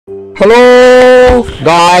Hello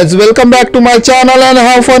guys, welcome back to my channel and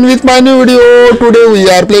have fun with my new video. Today we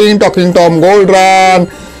are playing Talking Tom Gold Run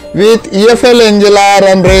with elfangela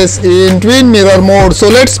run race in twin mirror mode. So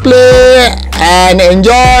let's play and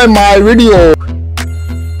enjoy my video.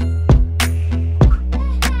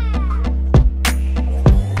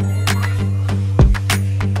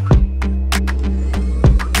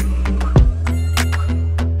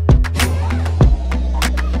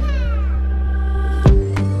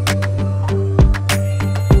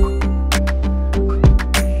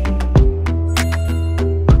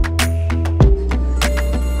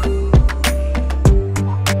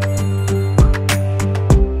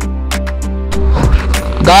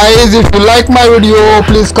 Guys, if you like my video,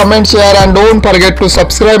 please comment, share and don't forget to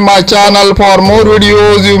subscribe my channel for more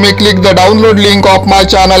videos. You may click the download link of my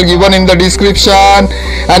channel given in the description,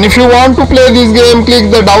 and if you want to play this game,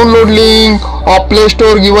 click the download link of Play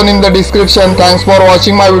Store given in the description. Thanks for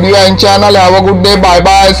watching my video and channel. Have a good day. Bye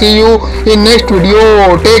bye. See you in next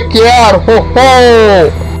video. Take care. Ho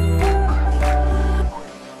ho.